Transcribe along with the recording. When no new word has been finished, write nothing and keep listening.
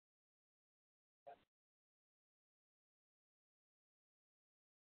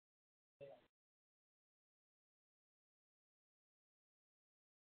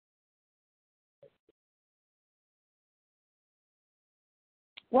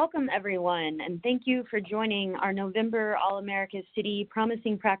Welcome, everyone, and thank you for joining our November All-America City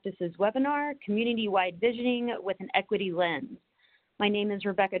Promising Practices webinar, Community-Wide Visioning with an Equity Lens. My name is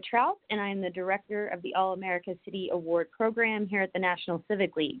Rebecca Trout, and I am the Director of the All-America City Award Program here at the National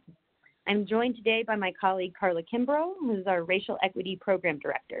Civic League. I'm joined today by my colleague, Carla Kimbrough, who is our Racial Equity Program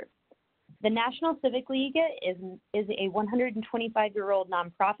Director. The National Civic League is a 125-year-old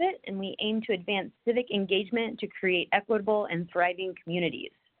nonprofit, and we aim to advance civic engagement to create equitable and thriving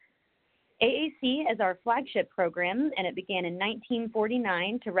communities. AAC is our flagship program, and it began in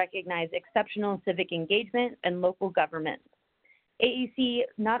 1949 to recognize exceptional civic engagement and local government. AAC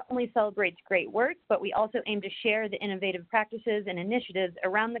not only celebrates great work, but we also aim to share the innovative practices and initiatives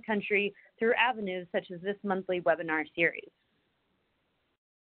around the country through avenues such as this monthly webinar series.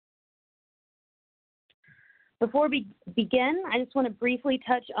 Before we begin, I just want to briefly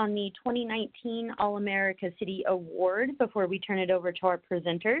touch on the 2019 All-America City Award before we turn it over to our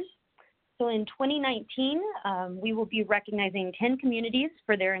presenters. So in 2019, we will be recognizing 10 communities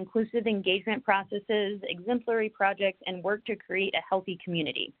for their inclusive engagement processes, exemplary projects, and work to create a healthy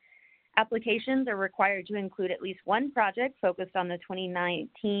community. Applications are required to include at least one project focused on the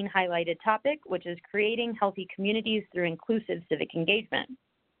 2019 highlighted topic, which is creating healthy communities through inclusive civic engagement.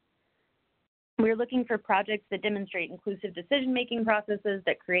 We're looking for projects that demonstrate inclusive decision-making processes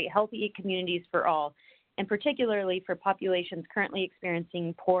that create healthy communities for all, and particularly for populations currently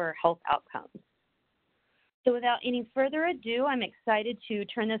experiencing poor health outcomes. So without any further ado, I'm excited to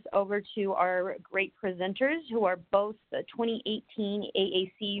turn this over to our great presenters who are both the 2018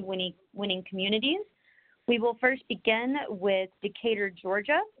 AAC winning communities. We will first begin with Decatur,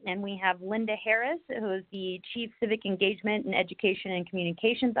 Georgia, and we have Linda Harris, who is the Chief Civic Engagement and Education and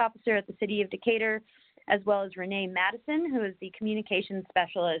Communications Officer at the City of Decatur, as well as Renee Madison, who is the Communications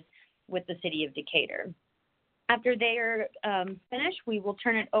Specialist with the City of Decatur. After they are finished, we will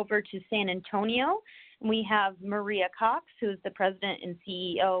turn it over to San Antonio. We have Maria Cox, who is the President and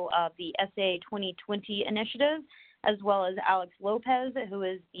CEO of the SA 2020 Initiative, as well as Alex Lopez, who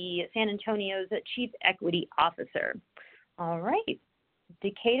is the San Antonio's Chief Equity Officer. All right,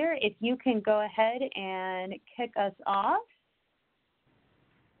 Decatur, if you can go ahead and kick us off,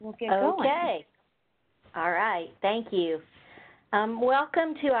 we'll get going. Okay. All right, thank you.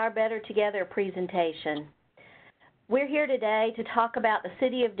 Welcome to our Better Together presentation. We're here today to talk about the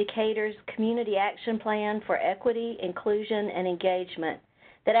City of Decatur's Community Action Plan for Equity, Inclusion, and Engagement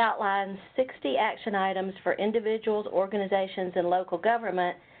that outlines 60 action items for individuals, organizations, and local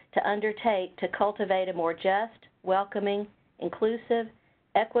government to undertake to cultivate a more just, welcoming, inclusive,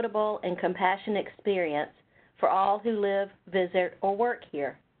 equitable, and compassionate experience for all who live, visit, or work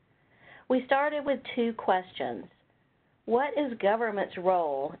here. We started with two questions. What is government's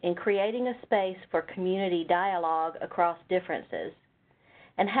role in creating a space for community dialogue across differences?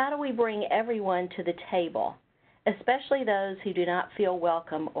 And how do we bring everyone to the table, especially those who do not feel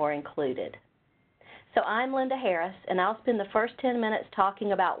welcome or included? So I'm Linda Harris, and I'll spend the first 10 minutes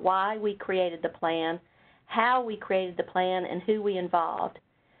talking about why we created the plan, how we created the plan, and who we involved.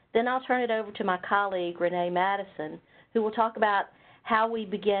 Then I'll turn it over to my colleague, Renee Madison, who will talk about how we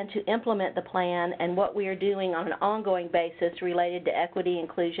began to implement the plan and what we are doing on an ongoing basis related to equity,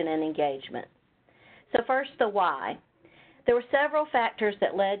 inclusion, and engagement. So first, the why. There were several factors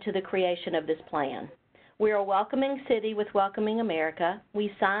that led to the creation of this plan. We are a welcoming city with welcoming America.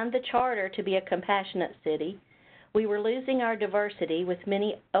 We signed the charter to be a compassionate city. We were losing our diversity, with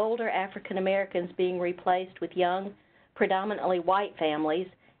many older African Americans being replaced with young, predominantly white families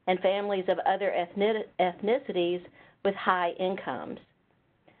and families of other ethnicities with high incomes.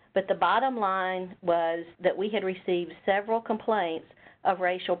 But the bottom line was that we had received several complaints of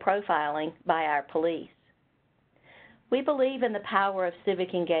racial profiling by our police. We believe in the power of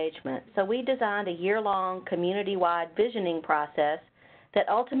civic engagement, so we designed a year-long community-wide visioning process that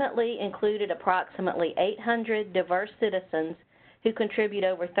ultimately included approximately 800 diverse citizens who contribute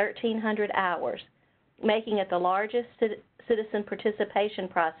over 1,300 hours, making it the largest citizen participation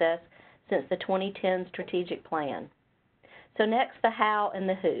process since the 2010 strategic plan. So next, the how and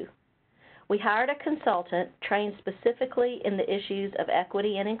the who. We hired a consultant trained specifically in the issues of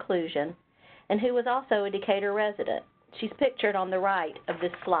equity and inclusion, and who was also a Decatur resident. She's pictured on the right of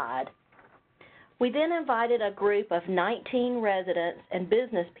this slide. We then invited a group of 19 residents and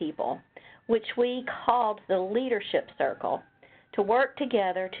business people, which we called the Leadership Circle, to work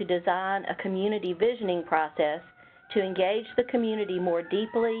together to design a community visioning process to engage the community more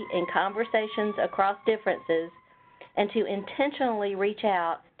deeply in conversations across differences and to intentionally reach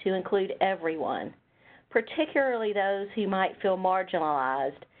out to include everyone, particularly those who might feel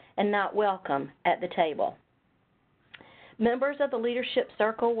marginalized and not welcome at the table. Members of the leadership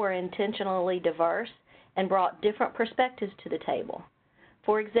circle were intentionally diverse and brought different perspectives to the table.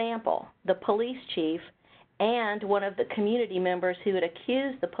 For example, the police chief and one of the community members who had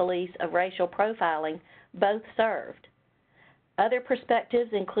accused the police of racial profiling both served. Other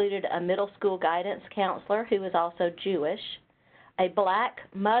perspectives included a middle school guidance counselor who was also Jewish, a black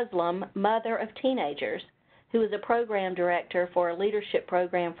Muslim mother of teenagers who was a program director for a leadership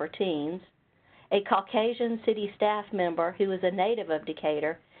program for teens, a Caucasian city staff member who was a native of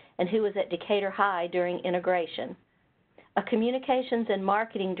Decatur and who was at Decatur High during integration, a communications and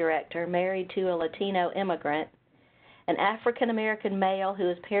marketing director married to a Latino immigrant, an African-American male who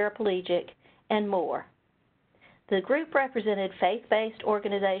is paraplegic, and more. The group represented faith-based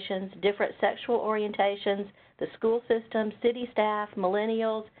organizations, different sexual orientations, the school system, city staff,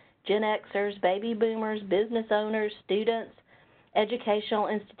 millennials, Gen Xers, baby boomers, business owners, students, educational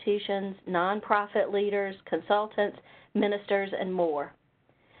institutions, nonprofit leaders, consultants, ministers, and more.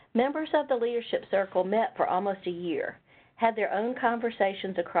 Members of the leadership circle met for almost a year, had their own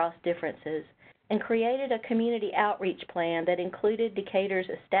conversations across differences, and created a community outreach plan that included Decatur's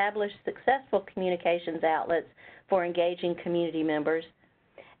established successful communications outlets for engaging community members.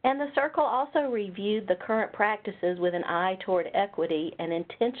 And the circle also reviewed the current practices with an eye toward equity and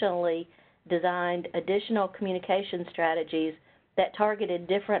intentionally designed additional communication strategies that targeted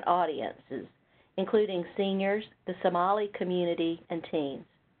different audiences, including seniors, the Somali community, and teens.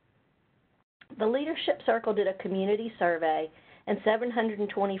 The leadership circle did a community survey and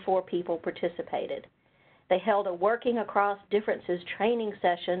 724 people participated. They held a Working Across Differences training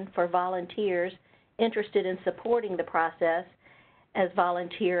session for volunteers interested in supporting the process as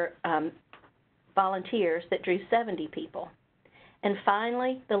volunteers that drew 70 people. And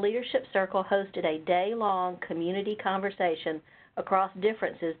finally, the leadership circle hosted a day-long community conversation across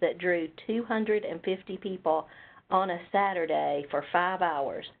differences that drew 250 people on a Saturday for 5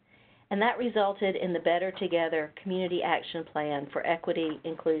 hours. And that resulted in the Better Together Community Action Plan for Equity,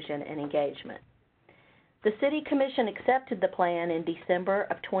 Inclusion, and Engagement. The City Commission accepted the plan in December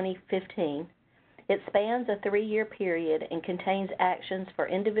of 2015. It spans a 3-year period and contains actions for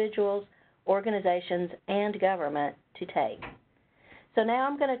individuals, organizations, and government to take. So now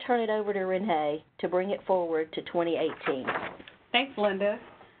I'm going to turn it over to Renee to bring it forward to 2018. Thanks, Linda.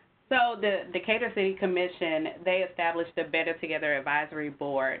 So the Decatur City Commission, they established the Better Together Advisory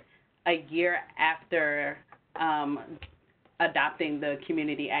Board a year after adopting the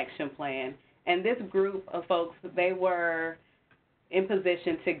Community Action Plan. And this group of folks, they were in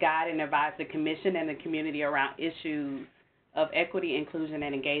position to guide and advise the Commission and the community around issues of equity, inclusion,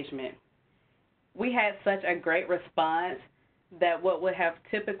 and engagement. We had such a great response that what would have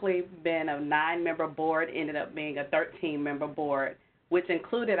typically been a 9-member board ended up being a 13-member board, which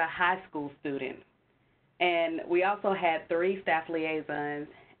included a high school student. And we also had 3 staff liaisons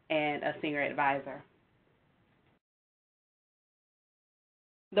and a senior advisor.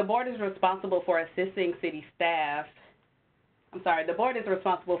 The board is responsible for assisting city staff. The board is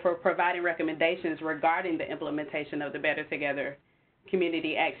responsible for providing recommendations regarding the implementation of the Better Together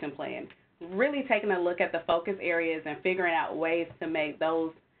Community Action Plan, really taking a look at the focus areas and figuring out ways to make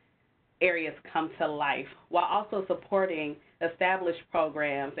those areas come to life, while also supporting established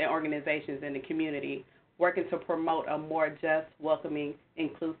programs and organizations in the community, working to promote a more just, welcoming,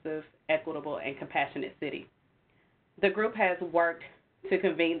 inclusive, equitable, and compassionate city. The group has worked to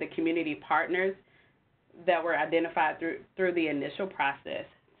convene the community partners that were identified through the initial process,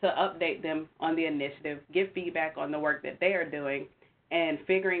 to update them on the initiative, give feedback on the work that they are doing, and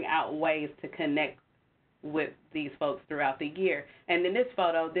figuring out ways to connect with these folks throughout the year. And in this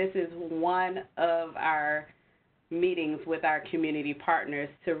photo, this is one of our meetings with our community partners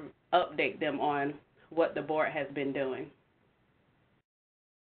to update them on what the board has been doing.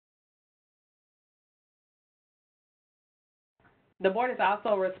 The board is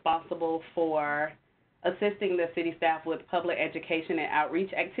also responsible for assisting the city staff with public education and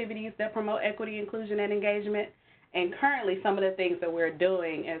outreach activities that promote equity, inclusion, and engagement. And currently, some of the things that we're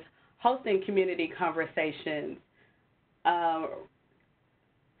doing is hosting community conversations,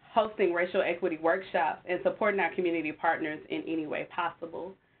 hosting racial equity workshops, and supporting our community partners in any way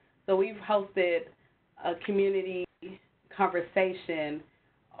possible. So we've hosted a community conversation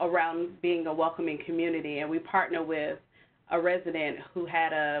around being a welcoming community, and we partner with a resident who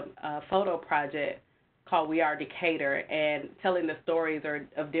had a photo project called We Are Decatur, and telling the stories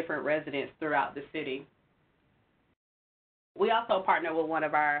of different residents throughout the city. We also partner with one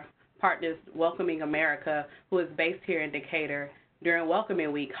of our partners, Welcoming America, who is based here in Decatur, during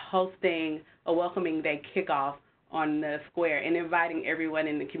Welcoming Week, hosting a Welcoming Day kickoff on the square and inviting everyone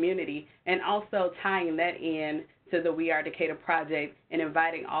in the community, and also tying that in to the We Are Decatur project and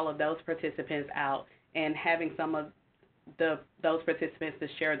inviting all of those participants out and having some of those participants to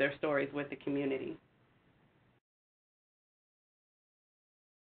share their stories with the community.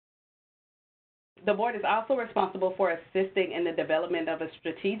 The board is also responsible for assisting in the development of a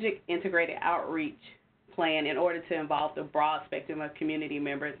strategic integrated outreach plan in order to involve the broad spectrum of community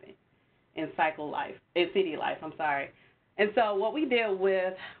members in city life. And so what we did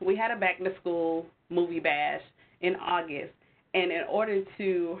we had a back to school movie bash in August, and in order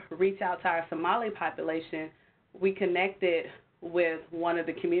to reach out to our Somali population, we connected with one of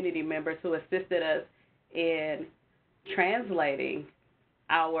the community members who assisted us in translating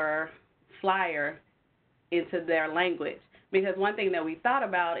our flyer into their language. Because one thing that we thought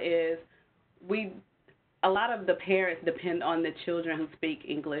about is a lot of the parents depend on the children who speak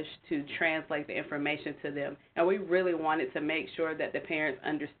English to translate the information to them. And we really wanted to make sure that the parents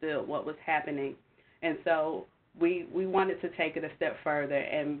understood what was happening. And so we wanted to take it a step further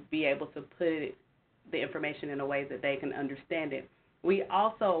and be able to put the information in a way that they can understand it. We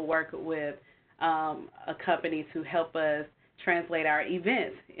also work with companies who help us translate our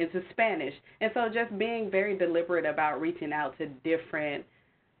events into Spanish. And so just being very deliberate about reaching out to different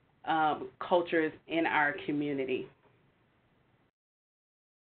cultures in our community.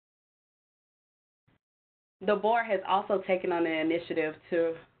 The board has also taken on the initiative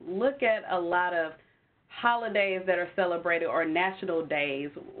to look at a lot of holidays that are celebrated or national days.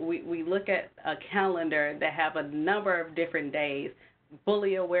 We look at a calendar that have a number of different days,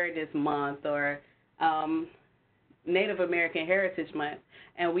 Bully Awareness Month or Native American Heritage Month,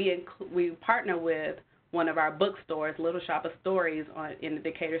 and we partner with one of our bookstores, Little Shop of Stories, in the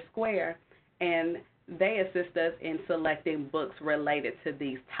Decatur Square, and they assist us in selecting books related to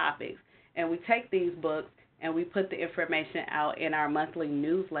these topics. And we take these books and we put the information out in our monthly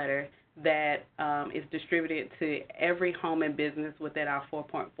newsletter that is distributed to every home and business within our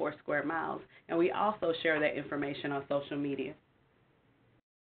 4.4 square miles. And we also share that information on social media.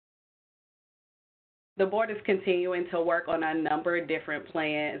 The board is continuing to work on a number of different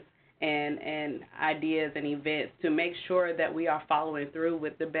plans and ideas and events to make sure that we are following through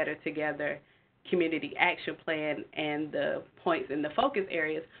with the Better Together Community Action Plan and the points in the focus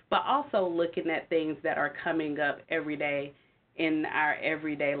areas, but also looking at things that are coming up every day in our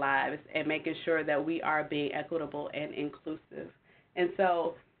everyday lives and making sure that we are being equitable and inclusive. And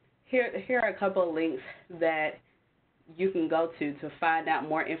so here are a couple of links that you can go to find out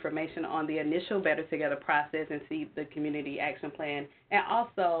more information on the initial Better Together process and see the Community Action Plan, and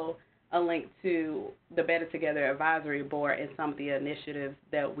also a link to the Better Together Advisory Board and some of the initiatives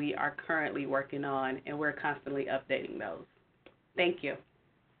that we are currently working on, and we're constantly updating those. Thank you.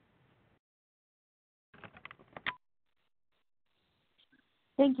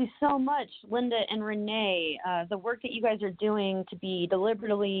 Thank you so much, Linda and Renee. The work that you guys are doing to be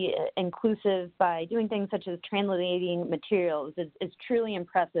deliberately inclusive by doing things such as translating materials is truly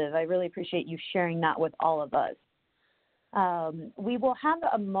impressive. I really appreciate you sharing that with all of us. We will have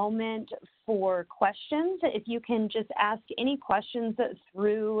a moment for questions. If you can just ask any questions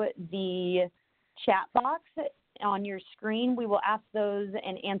through the chat box on your screen, we will ask those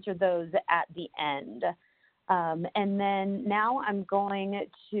and answer those at the end. And then now I'm going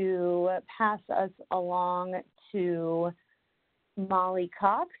to pass us along to Molly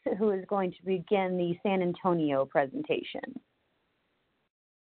Cox, who is going to begin the San Antonio presentation.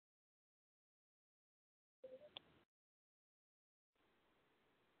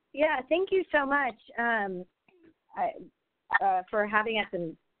 Yeah, thank you so much for having us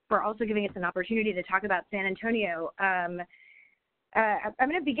and for also giving us an opportunity to talk about San Antonio. I'm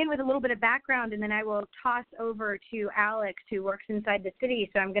going to begin with a little bit of background, and then I will toss over to Alex, who works inside the city.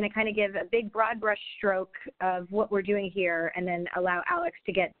 So I'm going to kind of give a big broad brush stroke of what we're doing here, and then allow Alex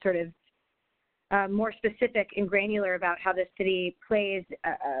to get sort of more specific and granular about how the city plays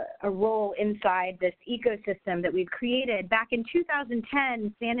a role inside this ecosystem that we've created. Back in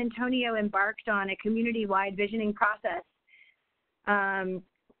 2010, San Antonio embarked on a community-wide visioning process,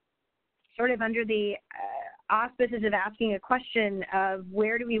 sort of under the auspices of asking a question of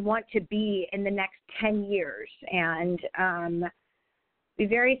where do we want to be in the next 10 years? And we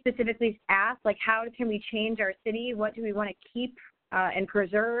very specifically asked, like, how can we change our city? What do we want to keep and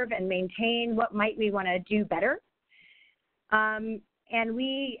preserve and maintain? What might we want to do better? And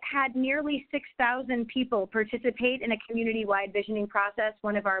we had nearly 6,000 people participate in a community-wide visioning process,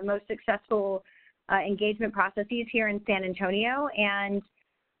 one of our most successful engagement processes here in San Antonio. And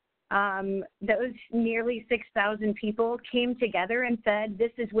those nearly 6,000 people came together and said,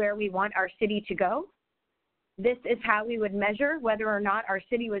 this is where we want our city to go. This is how we would measure whether or not our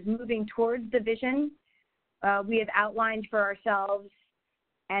city was moving towards the vision we have outlined for ourselves,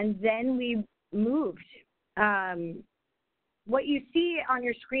 and then we moved. What you see on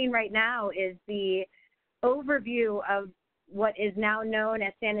your screen right now is the overview of what is now known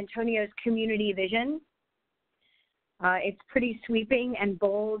as San Antonio's community vision. It's pretty sweeping and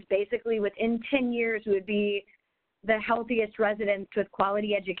bold. Basically, within 10 years, we would be the healthiest residents with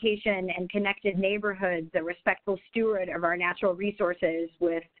quality education and connected neighborhoods, a respectful steward of our natural resources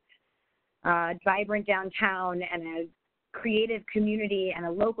with a vibrant downtown and a creative community and a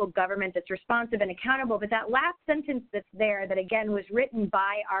local government that's responsive and accountable. But that last sentence that's there, that again was written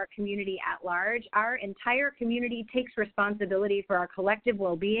by our community at large, our entire community takes responsibility for our collective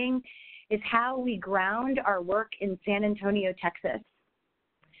well-being, is how we ground our work in San Antonio, Texas.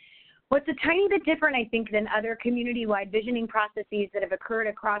 What's a tiny bit different, I think, than other community-wide visioning processes that have occurred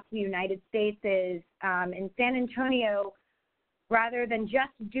across the United States is in San Antonio, rather than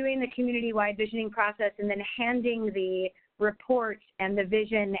just doing the community-wide visioning process and then handing the report and the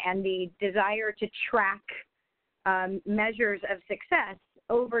vision and the desire to track measures of success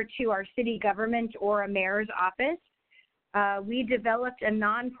over to our city government or a mayor's office, we developed a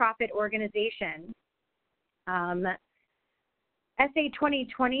nonprofit organization. SA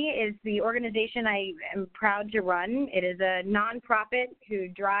 2020 is the organization I am proud to run. It is a nonprofit who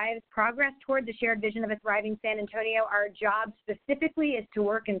drives progress toward the shared vision of a thriving San Antonio. Our job specifically is to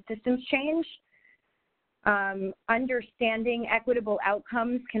work in systems change. Understanding equitable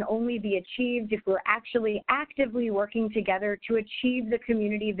outcomes can only be achieved if we're actually actively working together to achieve the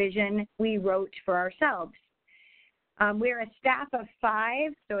community vision we wrote for ourselves. We're a staff of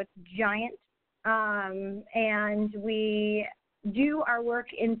 5, so it's giant, and we do our work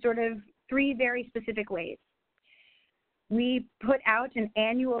in sort of 3 very specific ways. We put out an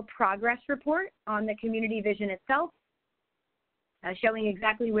annual progress report on the community vision itself, showing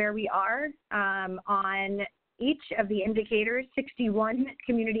exactly where we are on each of the indicators, 61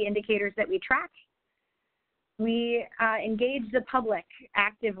 community indicators that we track. We engage the public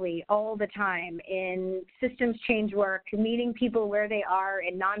actively all the time in systems change work, meeting people where they are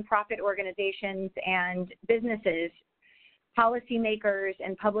in nonprofit organizations and businesses, policymakers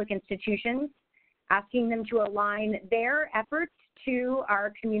and public institutions, asking them to align their efforts to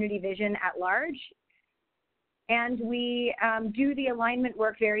our community vision at large. And we do the alignment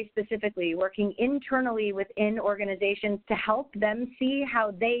work very specifically, working internally within organizations to help them see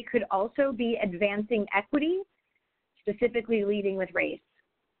how they could also be advancing equity, specifically leading with race.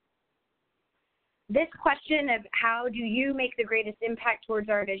 This question of how do you make the greatest impact towards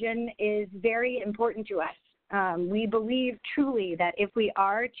our vision is very important to us. We believe truly that if we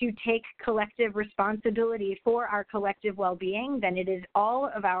are to take collective responsibility for our collective well-being, then it is all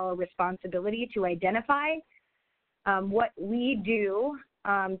of our responsibility to identify what we do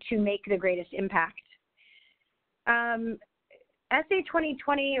to make the greatest impact. SA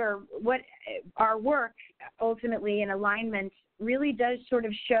 2020, or what our work ultimately in alignment, really does sort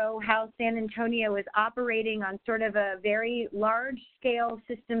of show how San Antonio is operating on sort of a very large-scale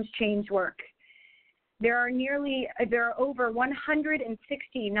systems change work. There are over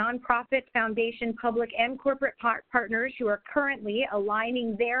 160 nonprofit, foundation, public, and corporate partners who are currently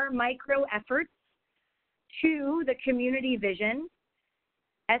aligning their micro efforts to the community vision.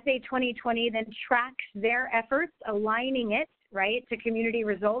 SA 2020 then tracks their efforts, aligning it, right, to community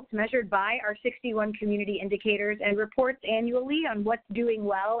results measured by our 61 community indicators, and reports annually on what's doing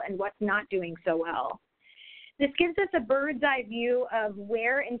well and what's not doing so well. This gives us a bird's eye view of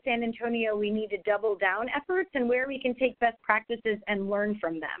where in San Antonio we need to double down efforts and where we can take best practices and learn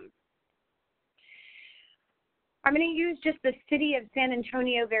from them. I'm going to use just the city of San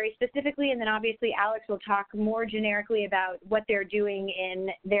Antonio very specifically, and then obviously Alex will talk more generically about what they're doing in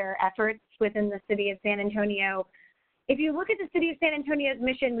their efforts within the city of San Antonio. If you look at the city of San Antonio's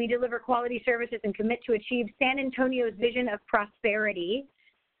mission, we deliver quality services and commit to achieve San Antonio's vision of prosperity.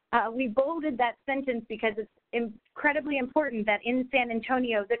 We bolded that sentence because it's incredibly important that in San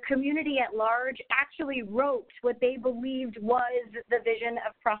Antonio, the community at large actually wrote what they believed was the vision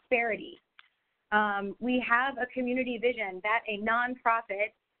of prosperity. We have a community vision that a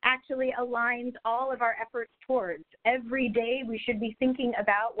nonprofit actually aligns all of our efforts towards. Every day we should be thinking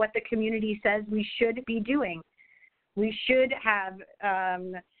about what the community says we should be doing. We should have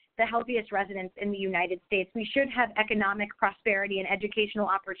the healthiest residents in the United States. We should have economic prosperity and educational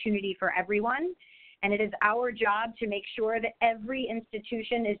opportunity for everyone. And it is our job to make sure that every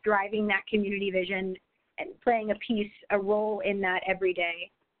institution is driving that community vision and playing a role in that every day.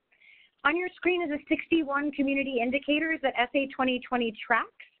 On your screen is the 61 community indicators that SA 2020 tracks.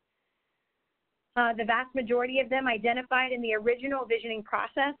 The vast majority of them identified in the original visioning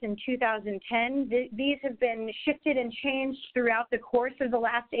process in 2010. These have been shifted and changed throughout the course of the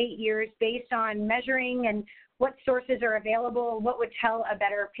last 8 years based on measuring and what sources are available, what would tell a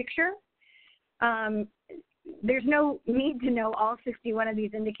better picture. There's no need to know all 61 of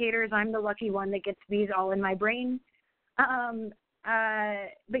these indicators. I'm the lucky one that gets these all in my brain.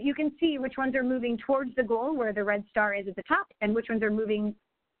 But you can see which ones are moving towards the goal where the red star is at the top and which ones are moving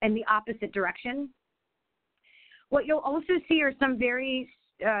in the opposite direction. What you'll also see are some very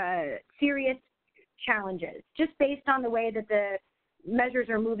serious challenges, just based on the way that the measures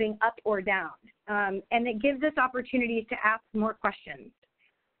are moving up or down. And it gives us opportunities to ask more questions.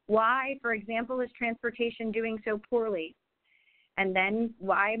 Why, for example, is transportation doing so poorly? And then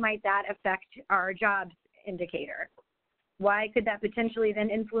why might that affect our jobs indicator? Why could that potentially then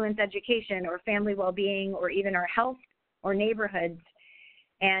influence education or family well-being or even our health or neighborhoods?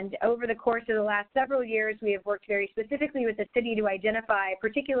 And over the course of the last several years, we have worked very specifically with the city to identify,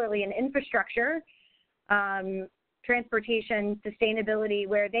 particularly in infrastructure, transportation, sustainability,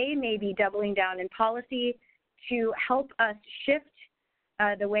 where they may be doubling down in policy to help us shift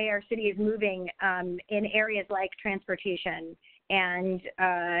the way our city is moving in areas like transportation and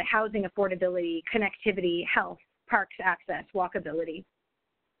housing affordability, connectivity, health, parks access, walkability.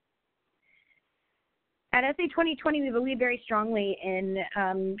 At SA 2020, we believe very strongly in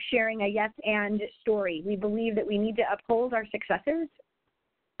sharing a yes and story. We believe that we need to uphold our successes,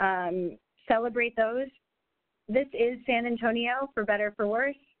 celebrate those. This is San Antonio, for better or for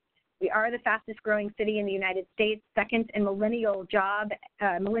worse. We are the fastest growing city in the United States, second in millennial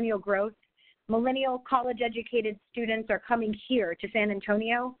growth. Millennial college-educated students are coming here to San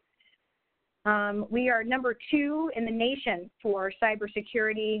Antonio. We are number 2 in the nation for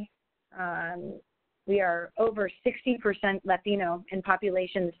cybersecurity. We are over 60% Latino in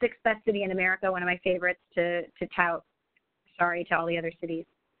population, the 6th best city in America, one of my favorites to tout. Sorry to all the other cities,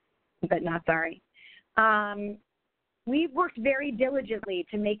 but not sorry. We've worked very diligently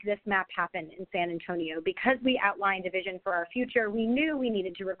to make this map happen in San Antonio. Because we outlined a vision for our future, we knew we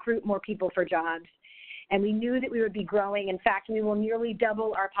needed to recruit more people for jobs, and we knew that we would be growing. In fact, we will nearly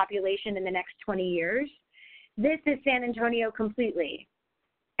double our population in the next 20 years. This is San Antonio completely.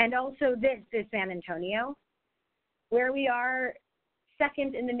 And also this is San Antonio, where we are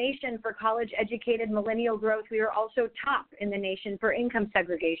second in the nation for college-educated millennial growth. We are also top in the nation for income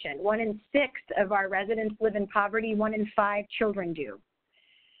segregation. 1 in 6 of our residents live in poverty. 1 in 5 children do.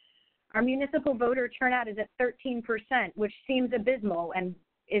 Our municipal voter turnout is at 13%, which seems abysmal and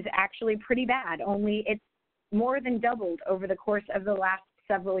is actually pretty bad. Only it's more than doubled over the course of the last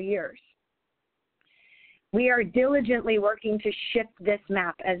several years. We are diligently working to shift this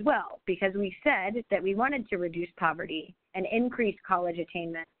map as well, because we said that we wanted to reduce poverty and increase college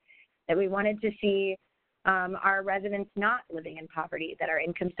attainment, that we wanted to see our residents not living in poverty, that our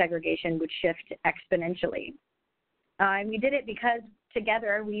income segregation would shift exponentially. And we did it because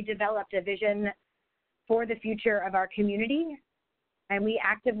together we developed a vision for the future of our community, and we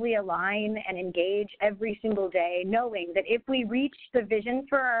actively align and engage every single day, knowing that if we reach the vision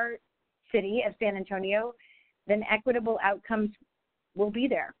for our city of San Antonio, then equitable outcomes will be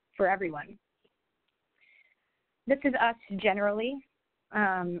there for everyone. This is us generally.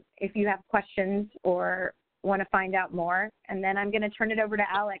 If you have questions or want to find out more, and then I'm going to turn it over to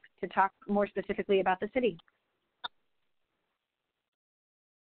Alex to talk more specifically about the city.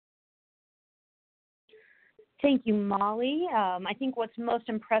 Thank you, Molly. I think what's most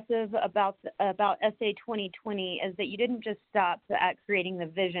impressive about SA 2020 is that you didn't just stop at creating the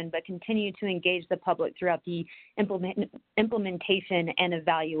vision, but continue to engage the public throughout the implementation and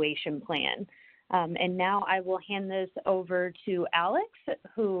evaluation plan. And now I will hand this over to Alex,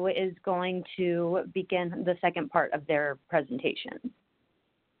 who is going to begin the second part of their presentation.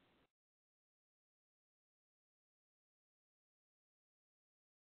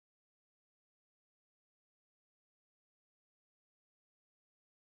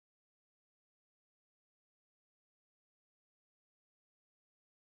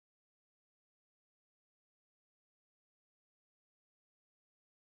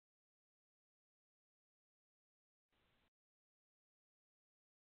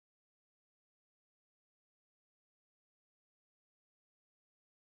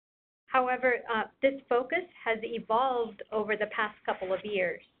 However, this focus has evolved over the past couple of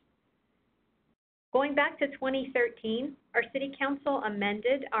years. Going back to 2013, our City Council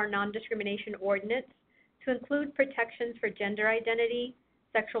amended our non-discrimination ordinance to include protections for gender identity,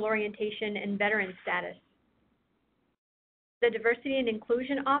 sexual orientation, and veteran status. The Diversity and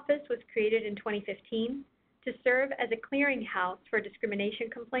Inclusion Office was created in 2015 to serve as a clearinghouse for discrimination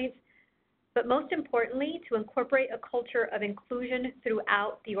complaints but most importantly, to incorporate a culture of inclusion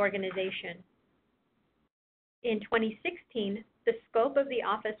throughout the organization. In 2016, the scope of the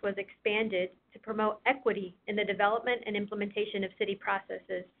office was expanded to promote equity in the development and implementation of city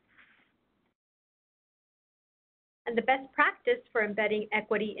processes. And the best practice for embedding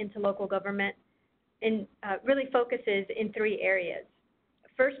equity into local government really focuses in 3 areas.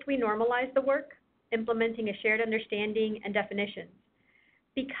 First, we normalize the work, implementing a shared understanding and definitions.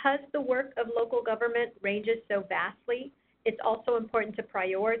 Because the work of local government ranges so vastly, it's also important to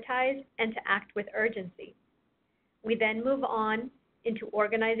prioritize and to act with urgency. We then move on into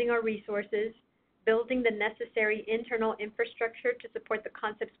organizing our resources, building the necessary internal infrastructure to support the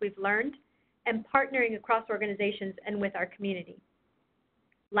concepts we've learned, and partnering across organizations and with our community.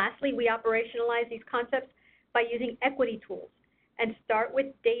 Lastly, we operationalize these concepts by using equity tools and start with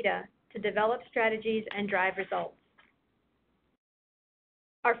data to develop strategies and drive results.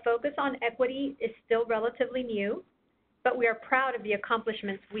 Our focus on equity is still relatively new, but we are proud of the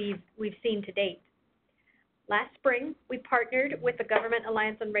accomplishments we've seen to date. Last spring, we partnered with the Government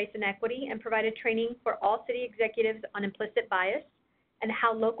Alliance on Race and Equity and provided training for all city executives on implicit bias and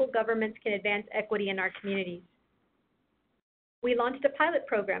how local governments can advance equity in our communities. We launched a pilot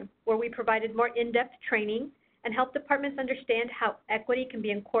program where we provided more in-depth training and helped departments understand how equity can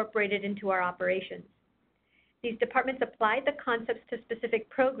be incorporated into our operations. These departments applied the concepts to specific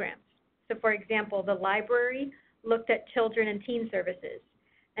programs. So for example, the library looked at children and teen services,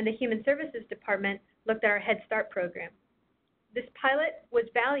 and the Human Services Department looked at our Head Start program. This pilot was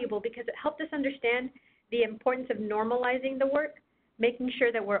valuable because it helped us understand the importance of normalizing the work, making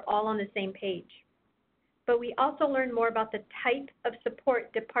sure that we're all on the same page. But we also learned more about the type of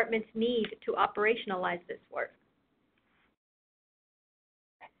support departments need to operationalize this work.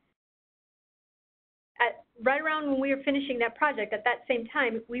 Right around when we were finishing that project, at that same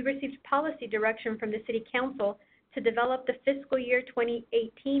time, we received policy direction from the City Council to develop the fiscal year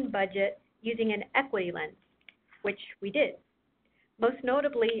 2018 budget using an equity lens, which we did. Most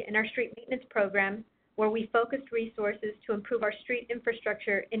notably in our street maintenance program, where we focused resources to improve our street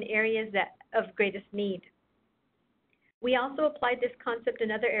infrastructure in areas of greatest need. We also applied this concept in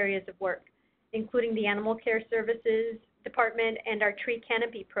other areas of work, including the Animal Care Services Department and our tree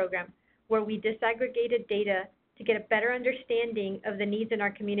canopy program, where we disaggregated data to get a better understanding of the needs in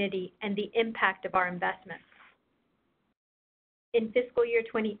our community and the impact of our investments. In fiscal year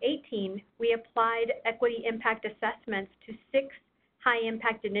 2018, we applied equity impact assessments to 6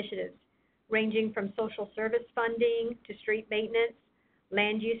 high-impact initiatives, ranging from social service funding to street maintenance,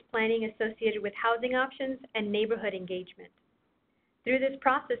 land use planning associated with housing options, and neighborhood engagement. Through this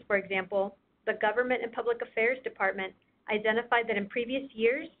process, for example, the Government and Public Affairs Department identified that in previous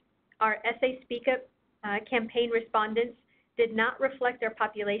years, our SA Speak Up campaign respondents did not reflect their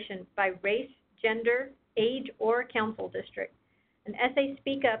population by race, gender, age, or council district. And SA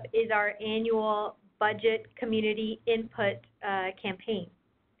Speak Up is our annual budget community input campaign.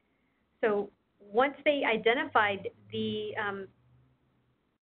 So once they identified the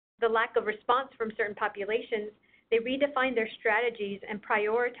lack of response from certain populations, they redefined their strategies and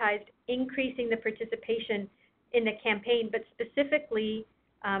prioritized increasing the participation in the campaign, but specifically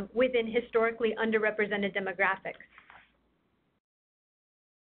within historically underrepresented demographics.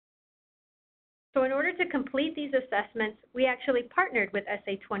 So in order to complete these assessments, we actually partnered with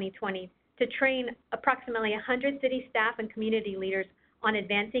SA 2020 to train approximately 100 city staff and community leaders on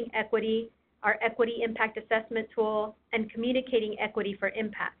advancing equity, our equity impact assessment tool, and communicating equity for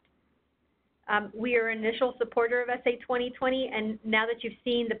impact. We are an initial supporter of SA 2020, and now that you've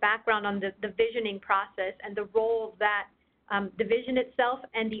seen the background on the visioning process and the role that the vision itself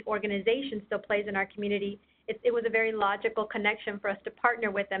and the organization still plays in our community, it was a very logical connection for us to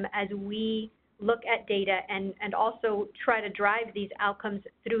partner with them as we look at data and also try to drive these outcomes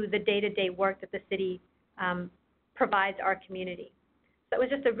through the day-to-day work that the city provides our community. So it was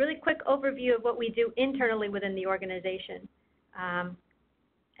just a really quick overview of what we do internally within the organization.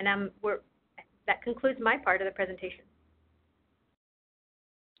 That concludes my part of the presentation.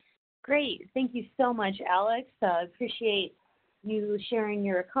 Great. Thank you so much, Alex. Appreciate you sharing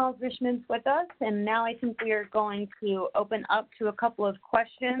your accomplishments with us. And now I think we are going to open up to a couple of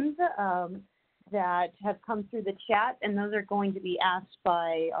questions that have come through the chat, and those are going to be asked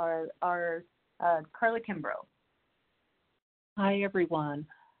by our Carla Kimbrough. Hi, everyone.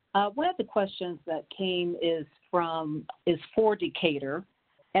 One of the questions that came is for Decatur,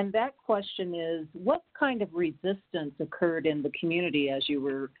 and that question is, what kind of resistance occurred in the community as you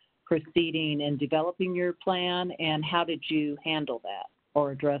were proceeding and developing your plan, and how did you handle that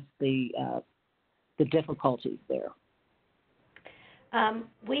or address the difficulties there?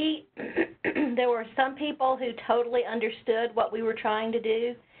 We there were some people who totally understood what we were trying to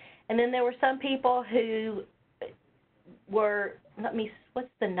do, and then there were some people who were, what's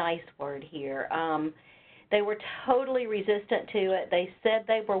the nice word here? They were totally resistant to it. They said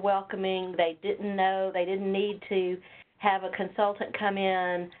they were welcoming. They didn't know. They didn't need to have a consultant come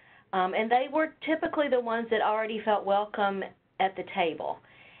in. And they were typically the ones that already felt welcome at the table.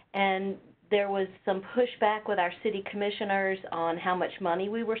 And there was some pushback with our city commissioners on how much money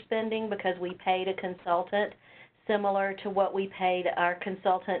we were spending because we paid a consultant similar to what we paid our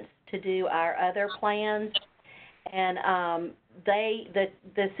consultants to do our other plans. And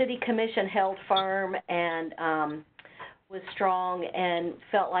the city commission held firm and was strong and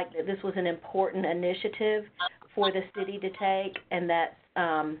felt like that this was an important initiative for the city to take, and that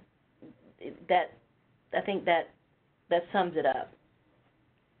I think that sums it up.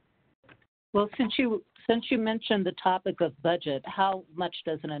 Well, since you mentioned the topic of budget, how much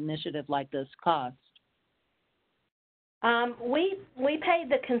does an initiative like this cost? We paid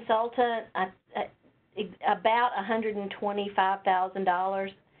the consultant about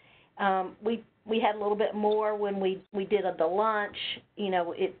 $125,000. We had a little bit more when we did the lunch.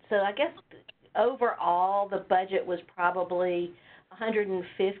 So I guess overall the budget was probably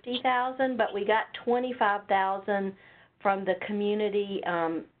 $150,000, but we got $25,000 from the Community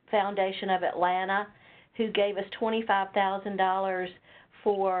Foundation of Atlanta, who gave us $25,000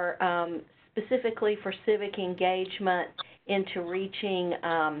 for specifically for civic engagement into reaching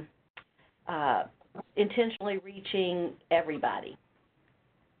intentionally reaching everybody.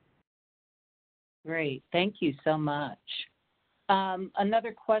 Great, thank you so much.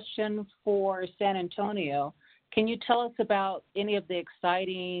 Another question for San Antonio. Can you tell us about any of the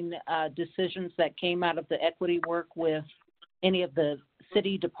exciting decisions that came out of the equity work with any of the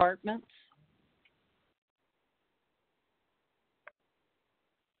city departments?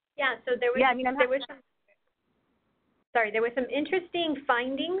 Yeah, so there was some interesting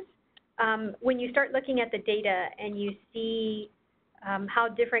findings when you start looking at the data and you see how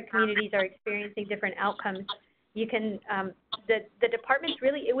different communities are experiencing different outcomes. You can the departments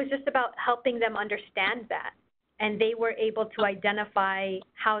really, it was just about helping them understand that, and they were able to identify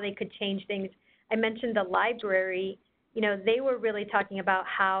how they could change things. I mentioned the library. They were really talking about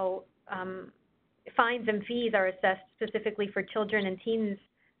how fines and fees are assessed specifically for children and teens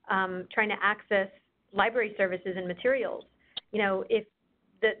trying to access library services and materials. If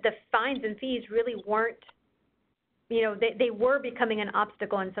the fines and fees really weren't, they were becoming an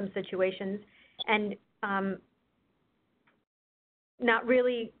obstacle in some situations, and not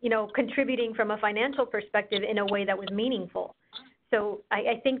really, contributing from a financial perspective in a way that was meaningful. So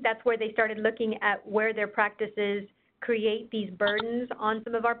I think that's where they started looking at where their practices create these burdens on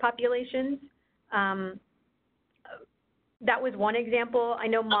some of our populations. That was one example. I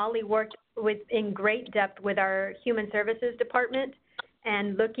know Molly worked in great depth with our Human Services Department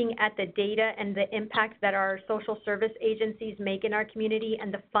and looking at the data and the impact that our social service agencies make in our community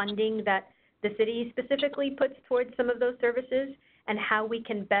and the funding that the city specifically puts towards some of those services, and how we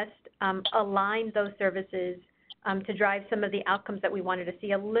can best align those services to drive some of the outcomes that we wanted to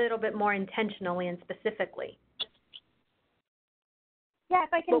see a little bit more intentionally and specifically. Yeah,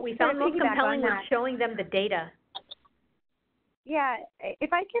 if I can. What we found most compelling was showing them the data. Yeah,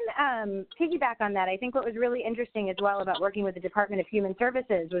 if I can piggyback on that, I think what was really interesting as well about working with the Department of Human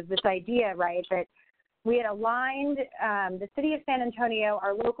Services was this idea, right, that we had aligned the City of San Antonio,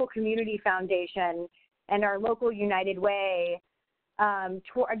 our local community foundation, and our local United Way,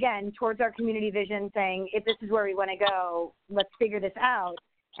 towards our community vision, saying, if this is where we want to go, let's figure this out.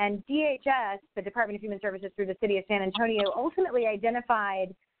 And DHS, the Department of Human Services through the City of San Antonio, ultimately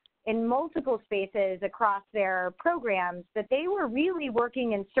identified in multiple spaces across their programs that they were really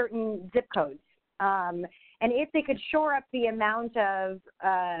working in certain zip codes. And if they could shore up the amount of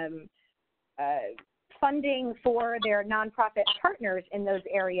funding for their nonprofit partners in those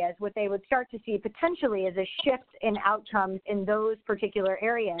areas, what they would start to see potentially is a shift in outcomes in those particular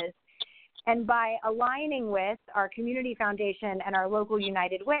areas. And by aligning with our community foundation and our local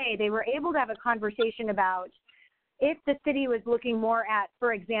United Way, they were able to have a conversation about if the city was looking more at,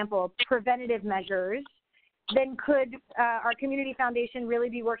 for example, preventative measures, then could our community foundation really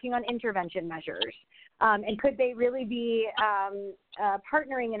be working on intervention measures? And could they really be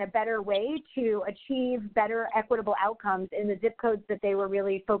partnering in a better way to achieve better equitable outcomes in the zip codes that they were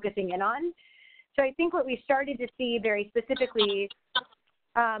really focusing in on? So I think what we started to see very specifically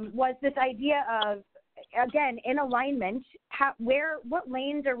was this idea of, again, in alignment, what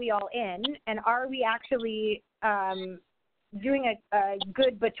lanes are we all in, and are we actually doing a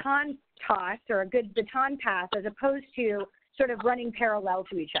good baton toss or a good baton pass, as opposed to sort of running parallel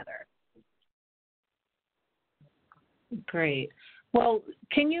to each other. Great. Well,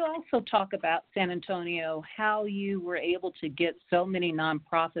 can you also talk about San Antonio, how you were able to get so many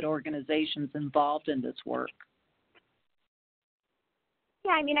nonprofit organizations involved in this work?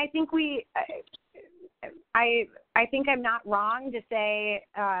 Yeah, I mean, I think I think I'm not wrong to say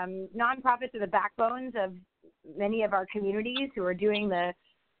nonprofits are the backbones of many of our communities who are doing the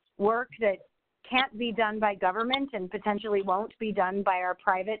work that can't be done by government and potentially won't be done by our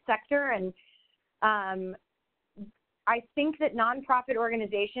private sector. And I think that nonprofit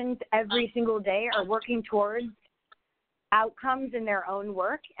organizations every single day are working towards outcomes in their own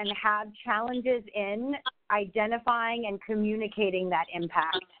work and have challenges in identifying and communicating that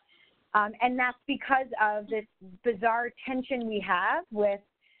impact. And that's because of this bizarre tension we have with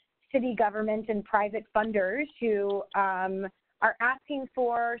city government and private funders who are asking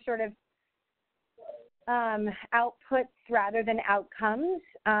for sort of outputs rather than outcomes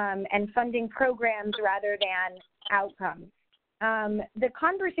and funding programs rather than outcomes. The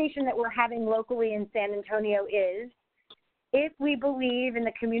conversation that we're having locally in San Antonio is, if we believe in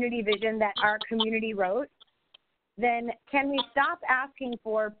the community vision that our community wrote, then can we stop asking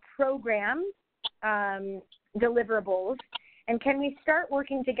for program deliverables, and can we start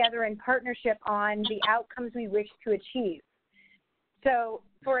working together in partnership on the outcomes we wish to achieve? So,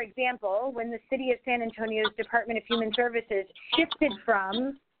 for example, when the City of San Antonio's Department of Human Services shifted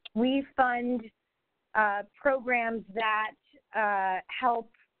from we fund programs that help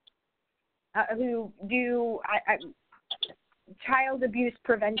who do child abuse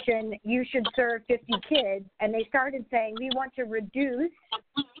prevention, you should serve 50 kids, and they started saying we want to reduce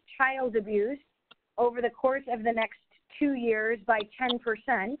child abuse over the course of the next 2 years by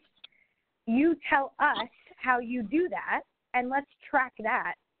 10%. You tell us how you do that, and let's track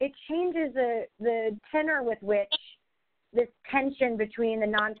that. It changes the tenor with which this tension between the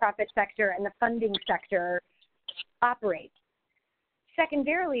nonprofit sector and the funding sector operates.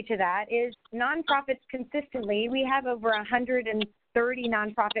 Secondarily to that is nonprofits consistently, we have over 130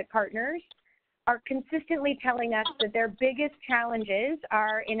 nonprofit partners, are consistently telling us that their biggest challenges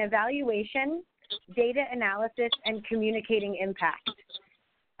are in evaluation, data analysis, and communicating impact.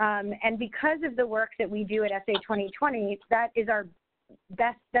 And because of the work that we do at SA 2020,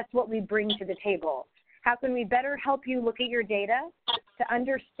 that's what we bring to the table. How can we better help you look at your data to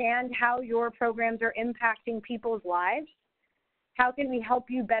understand how your programs are impacting people's lives? How can we help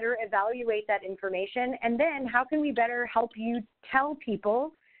you better evaluate that information? And then how can we better help you tell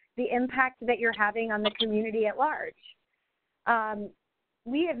people the impact that you're having on the community at large?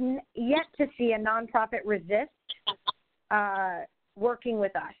 We have yet to see a nonprofit resist working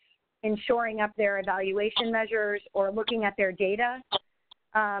with us in shoring up their evaluation measures or looking at their data.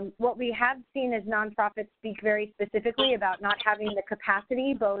 What we have seen is nonprofits speak very specifically about not having the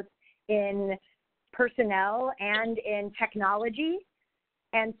capacity, both in personnel and in technology.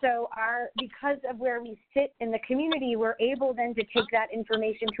 And so because of where we sit in the community, we're able then to take that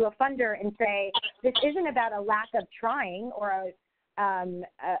information to a funder and say, this isn't about a lack of trying or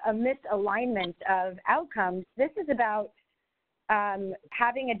a misalignment of outcomes. This is about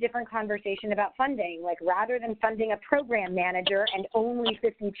having a different conversation about funding. Like, rather than funding a program manager and only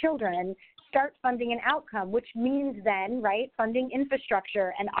 50 children, start funding an outcome, which means then, right, funding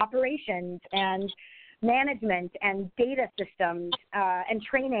infrastructure and operations and management and data systems and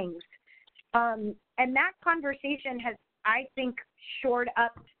trainings. And that conversation has, I think, shored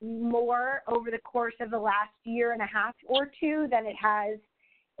up more over the course of the last year and a half or two than it has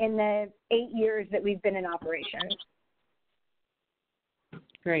in the 8 years that we've been in operation.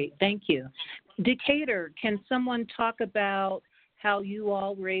 Great, thank you. Decatur, can someone talk about how you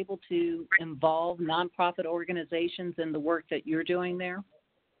all were able to involve nonprofit organizations in the work that you're doing there?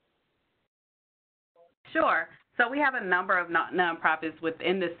 Sure. So we have a number of nonprofits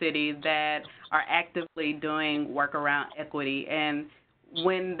within the city that are actively doing work around equity. And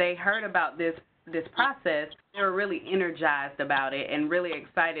when they heard about this process, they were really energized about it and really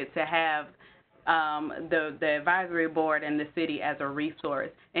excited to have the advisory board and the city as a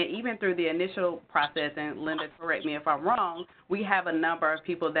resource. And even through the initial process, and Linda, correct me if I'm wrong, we have a number of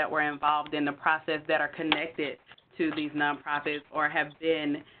people that were involved in the process that are connected to these nonprofits or have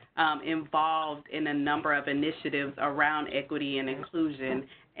been involved in a number of initiatives around equity and inclusion,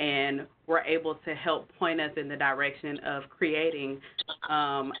 and were able to help point us in the direction of creating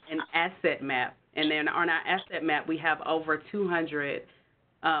an asset map. And then on our asset map, we have over 200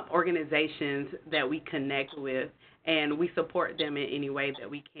 organizations that we connect with, and we support them in any way that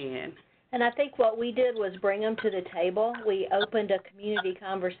we can. And I think what we did was bring them to the table. We opened a community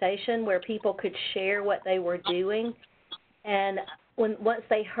conversation where people could share what they were doing, And once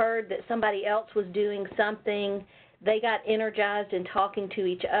they heard that somebody else was doing something, they got energized in talking to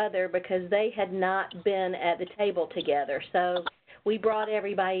each other because they had not been at the table together. So we brought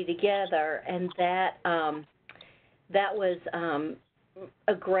everybody together, and that was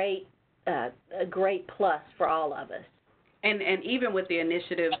a great plus for all of us. And even with the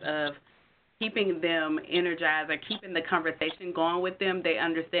initiative of keeping them energized or keeping the conversation going with them, they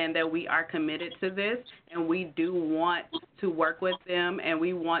understand that we are committed to this and we do want to work with them, and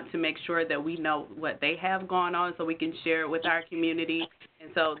we want to make sure that we know what they have going on so we can share it with our community.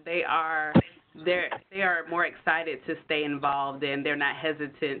 And so they are more excited to stay involved, and they're not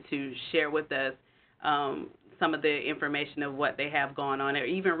hesitant to share with us some of the information of what they have going on, or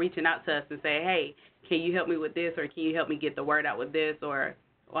even reaching out to us and say, hey, can you help me with this, or can you help me get the word out with this, or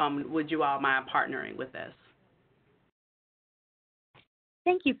would you all mind partnering with us?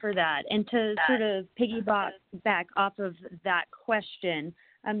 Thank you for that. And to sort of piggyback back off of that question,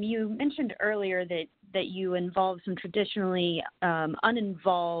 you mentioned earlier that you involve some traditionally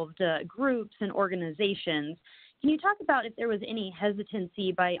uninvolved groups and organizations. Can you talk about if there was any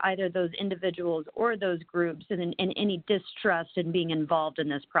hesitancy by either those individuals or those groups and any distrust in being involved in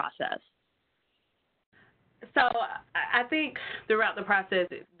this process? So I think throughout the process,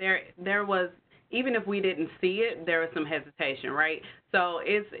 there was, even if we didn't see it, there was some hesitation, right? So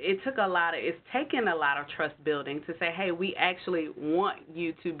it's taken a lot of trust building to say, hey, we actually want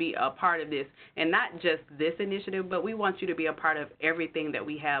you to be a part of this, and not just this initiative, but we want you to be a part of everything that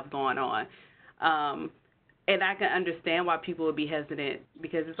we have going on. And I can understand why people would be hesitant,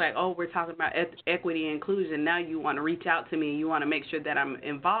 because it's like, oh, we're talking about equity and inclusion. Now you want to reach out to me. You want to make sure that I'm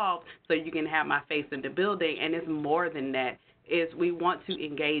involved so you can have my face in the building. And it's more than that. We want to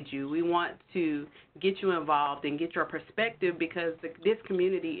engage you. We want to get you involved and get your perspective, because this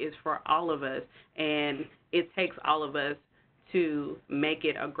community is for all of us, and it takes all of us to make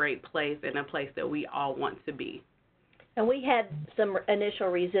it a great place and a place that we all want to be. And we had some initial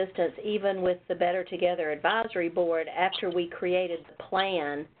resistance even with the Better Together Advisory Board after we created the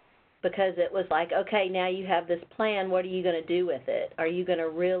plan, because it was like, okay, now you have this plan, what are you going to do with it? Are you going to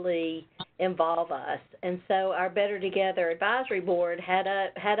really involve us? And so our Better Together Advisory Board had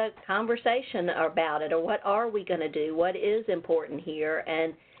a conversation about it, or what are we going to do? What is important here?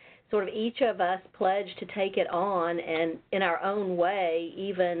 And sort of each of us pledged to take it on, and in our own way,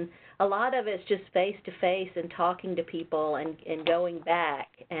 even a lot of it's just face-to-face and talking to people and going back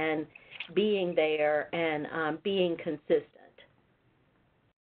and being there and being consistent.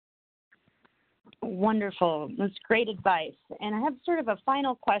 Wonderful. That's great advice. And I have sort of a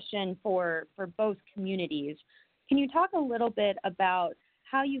final question for both communities. Can you talk a little bit about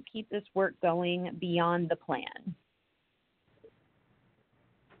how you keep this work going beyond the plan?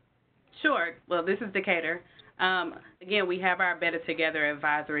 Sure. Well, this is Decatur. Again, we have our Better Together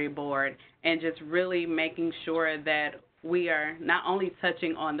Advisory Board, and just really making sure that we are not only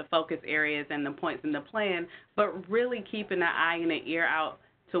touching on the focus areas and the points in the plan, but really keeping an eye and an ear out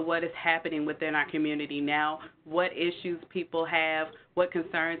to what is happening within our community now, what issues people have, what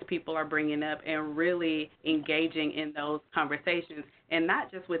concerns people are bringing up, and really engaging in those conversations, and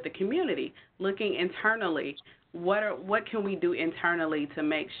not just with the community, looking internally. What can we do internally to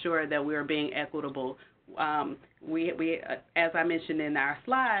make sure that we're being equitable? We, as I mentioned in our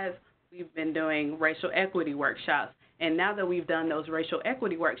slides, we've been doing racial equity workshops, and now that we've done those racial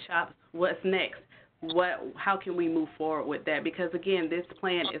equity workshops, what's next? How can we move forward with that? Because again, this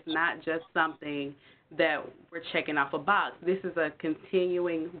plan is not just something that we're checking off a box. This is a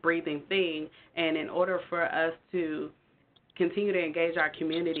continuing, breathing thing, and in order for us to continue to engage our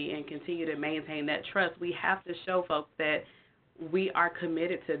community and continue to maintain that trust, we have to show folks that we are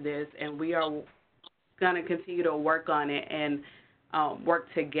committed to this, and we are going to continue to work on it and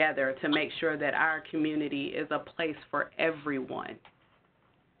work together to make sure that our community is a place for everyone.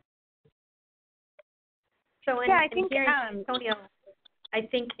 So I think Antonio, I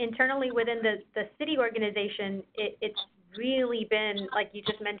think internally within the city organization, it's really been, like you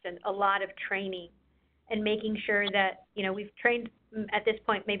just mentioned, a lot of training and making sure that, we've trained at this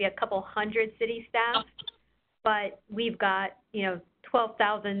point maybe a couple hundred city staff, but we've got,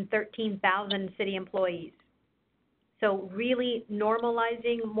 12,000, 13,000 city employees. So really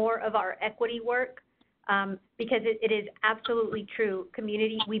normalizing more of our equity work, because it is absolutely true.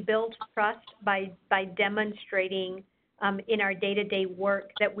 Community, we build trust by demonstrating in our day-to-day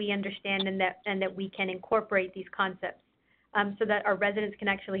work that we understand and that we can incorporate these concepts, so that our residents can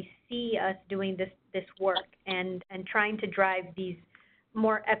actually see us doing this work and trying to drive these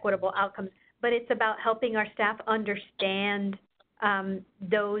more equitable outcomes. But it's about helping our staff understand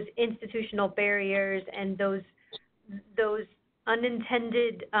those institutional barriers and those those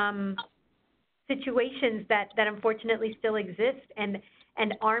unintended situations that unfortunately still exist, and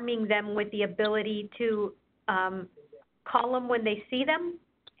arming them with the ability to call them when they see them,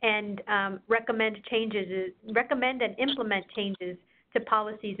 and recommend and implement changes to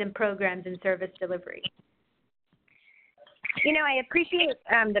policies and programs and service delivery. You know, I appreciate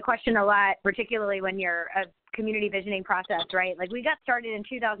the question a lot, particularly when you're a community visioning process, right? Like, we got started in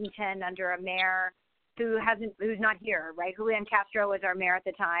 2010 under a mayor who's not here, right? Julian Castro was our mayor at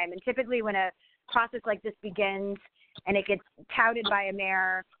the time. And typically when a process like this begins and it gets touted by a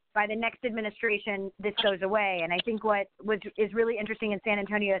mayor, by the next administration, this goes away. And I think what is really interesting in San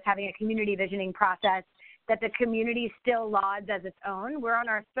Antonio is having a community visioning process that the community still lauds as its own. We're on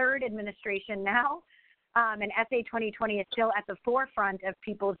our third administration now, and SA 2020 is still at the forefront of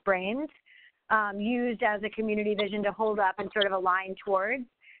people's brains, used as a community vision to hold up and sort of align towards.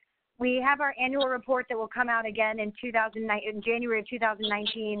 We have our annual report that will come out again in January of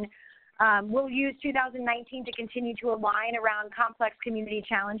 2019. We'll use 2019 to continue to align around complex community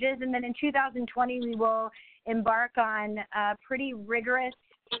challenges. And then in 2020, we will embark on a pretty rigorous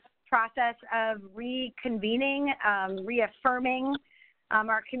process of reconvening, reaffirming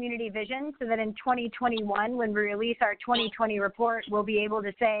our community vision, so that in 2021, when we release our 2020 report, we'll be able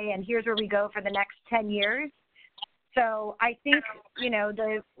to say, and here's where we go for the next 10 years. So I think, you know,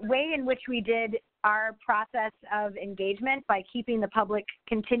 the way in which we did our process of engagement by keeping the public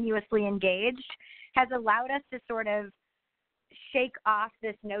continuously engaged has allowed us to sort of shake off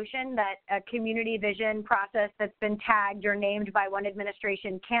this notion that a community vision process that's been tagged or named by one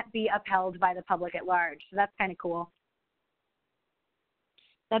administration can't be upheld by the public at large. So that's kind of cool.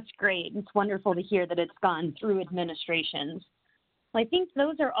 That's great. It's wonderful to hear that it's gone through administrations. Well, I think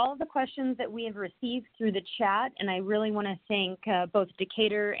those are all the questions that we have received through the chat, and I really want to thank both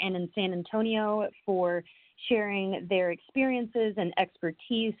Decatur and in San Antonio for sharing their experiences and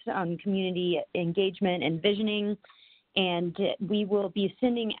expertise on community engagement and visioning. And we will be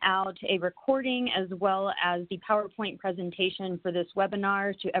sending out a recording as well as the PowerPoint presentation for this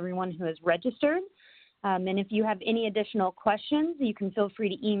webinar to everyone who has registered. And if you have any additional questions, you can feel free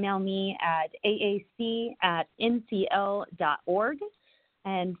to email me at aac@ncl.org.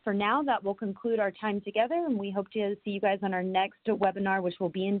 And for now, that will conclude our time together, and we hope to see you guys on our next webinar, which will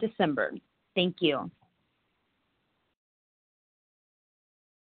be in December. Thank you.